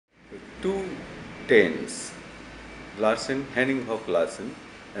two Danes, Larsen, Henning Hock Larsen,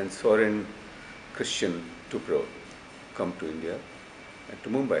 and Soren Christian Tupro, come to India and to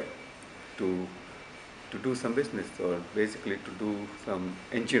Mumbai to do some business, or basically to do some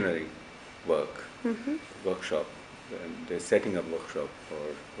engineering work, workshop. And they're setting up workshop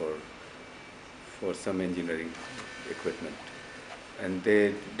for some engineering equipment. And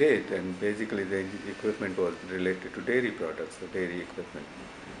they did, and basically the equipment was related to dairy products, or dairy equipment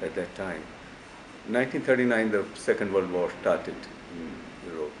at that time. 1939, the Second World War started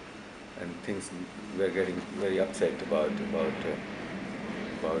in Europe, and things were getting very upset about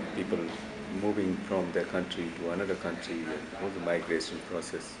people moving from their country to another country, and it was a migration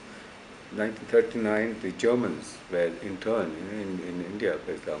process. 1939, the Germans were interned in India,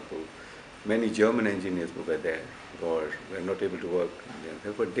 for example. Many German engineers who were there were not able to work.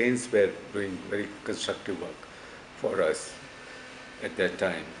 Therefore, Danes were doing very constructive work for us at that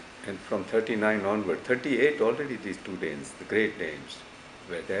time. And from 39 onward, 38 already these two Danes, the great Danes,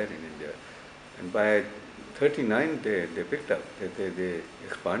 were there in India. And by 39, they picked up, they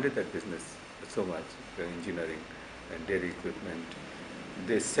expanded that business so much, the engineering and dairy equipment.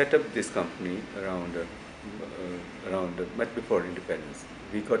 They set up this company around much before independence.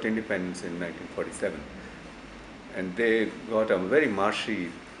 We got independence in 1947, and they got a very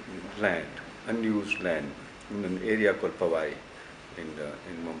marshy land, unused land, in an area called Powai in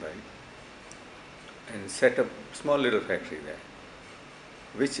Mumbai, and set up small little factory there,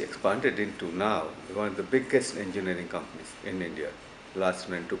 which expanded into now one of the biggest engineering companies in India,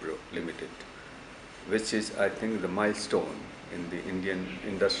 Larsen and Toubro Limited, which is, I think, the milestone in the Indian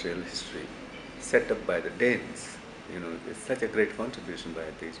industrial history, set up by the Danes. It's such a great contribution by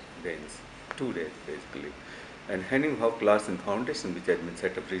these Danes, two Danes basically. And Henning Hock Larsen Foundation, which has been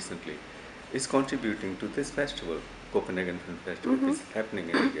set up recently, is contributing to this festival, Copenhagen Film Festival, which is happening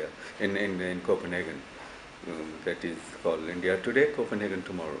in India, in Copenhagen. That is called India Today, Copenhagen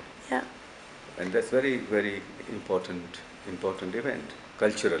Tomorrow. Yeah. And that's very, very important event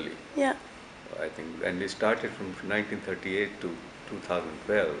culturally. Yeah. I think, and it started from 1938 to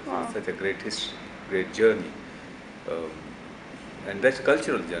 2012. Wow. It's such a great history, great journey, and that's a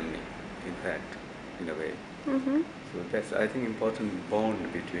cultural journey, in fact, in a way. So that's, I think, important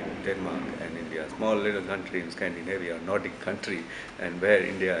bond between Denmark and India, small little country in Scandinavia, Nordic country, and where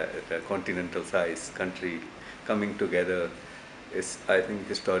India, a continental size country, coming together is, I think,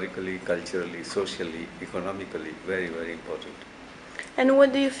 historically, culturally, socially, economically, very, very important. And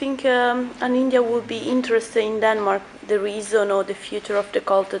what do you think an India would be interested in Denmark, the reason or the future of the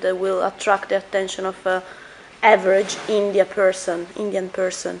culture that will attract the attention of an average Indian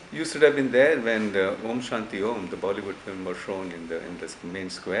person? You should have been there when the Om Shanti Om, the Bollywood film, was shown in the main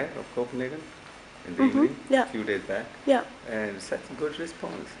square of Copenhagen in the evening, a few days back. Yeah. And such a good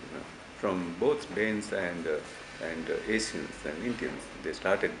response, from both Danes and Asians and Indians. They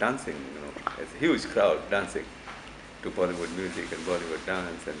started dancing, as a huge crowd dancing to Bollywood music and Bollywood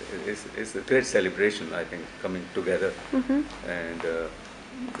dance, and it's a great celebration, I think, coming together. And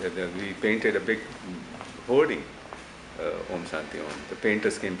we painted a big hoarding, Om Shanti Om. The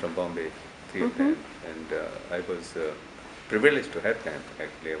painters came from Bombay, three of them, and I was privileged to have them.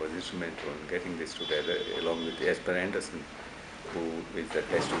 Actually, I was instrumental in getting this together, along with Jesper Andersen, who is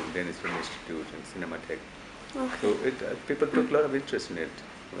attached to the Danish Film Institute and Cinematheque. So people took a lot of interest in it,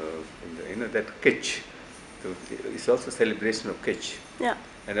 that kitsch. So it's also a celebration of kitsch. Yeah.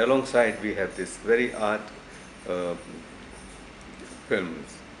 And alongside we have this very art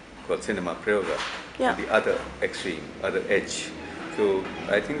films called Cinema Prayoga, the other extreme, other edge. So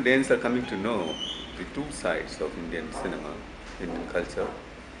I think Danes are coming to know the two sides of Indian cinema, Indian culture,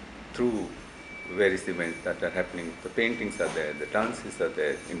 through various events that are happening. The paintings are there, the dances are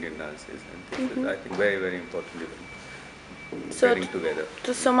there, Indian dances, and this is, I think, very, very important event. So together.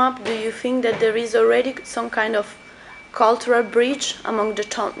 To sum up, do you think that there is already some kind of cultural bridge among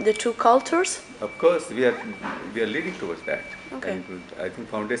the two cultures? Of course, we are leading towards that. Okay. And I think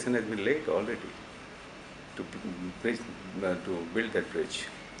foundation has been laid already to build that bridge.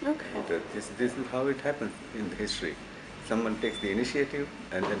 Okay. And, this is how it happens in the history. Someone takes the initiative,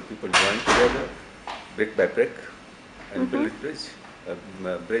 and then people join together, brick by brick, and build a bridge.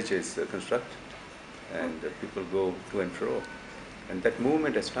 A bridge is constructed, and people go to and fro. And that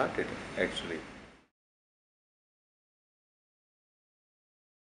movement has started, actually.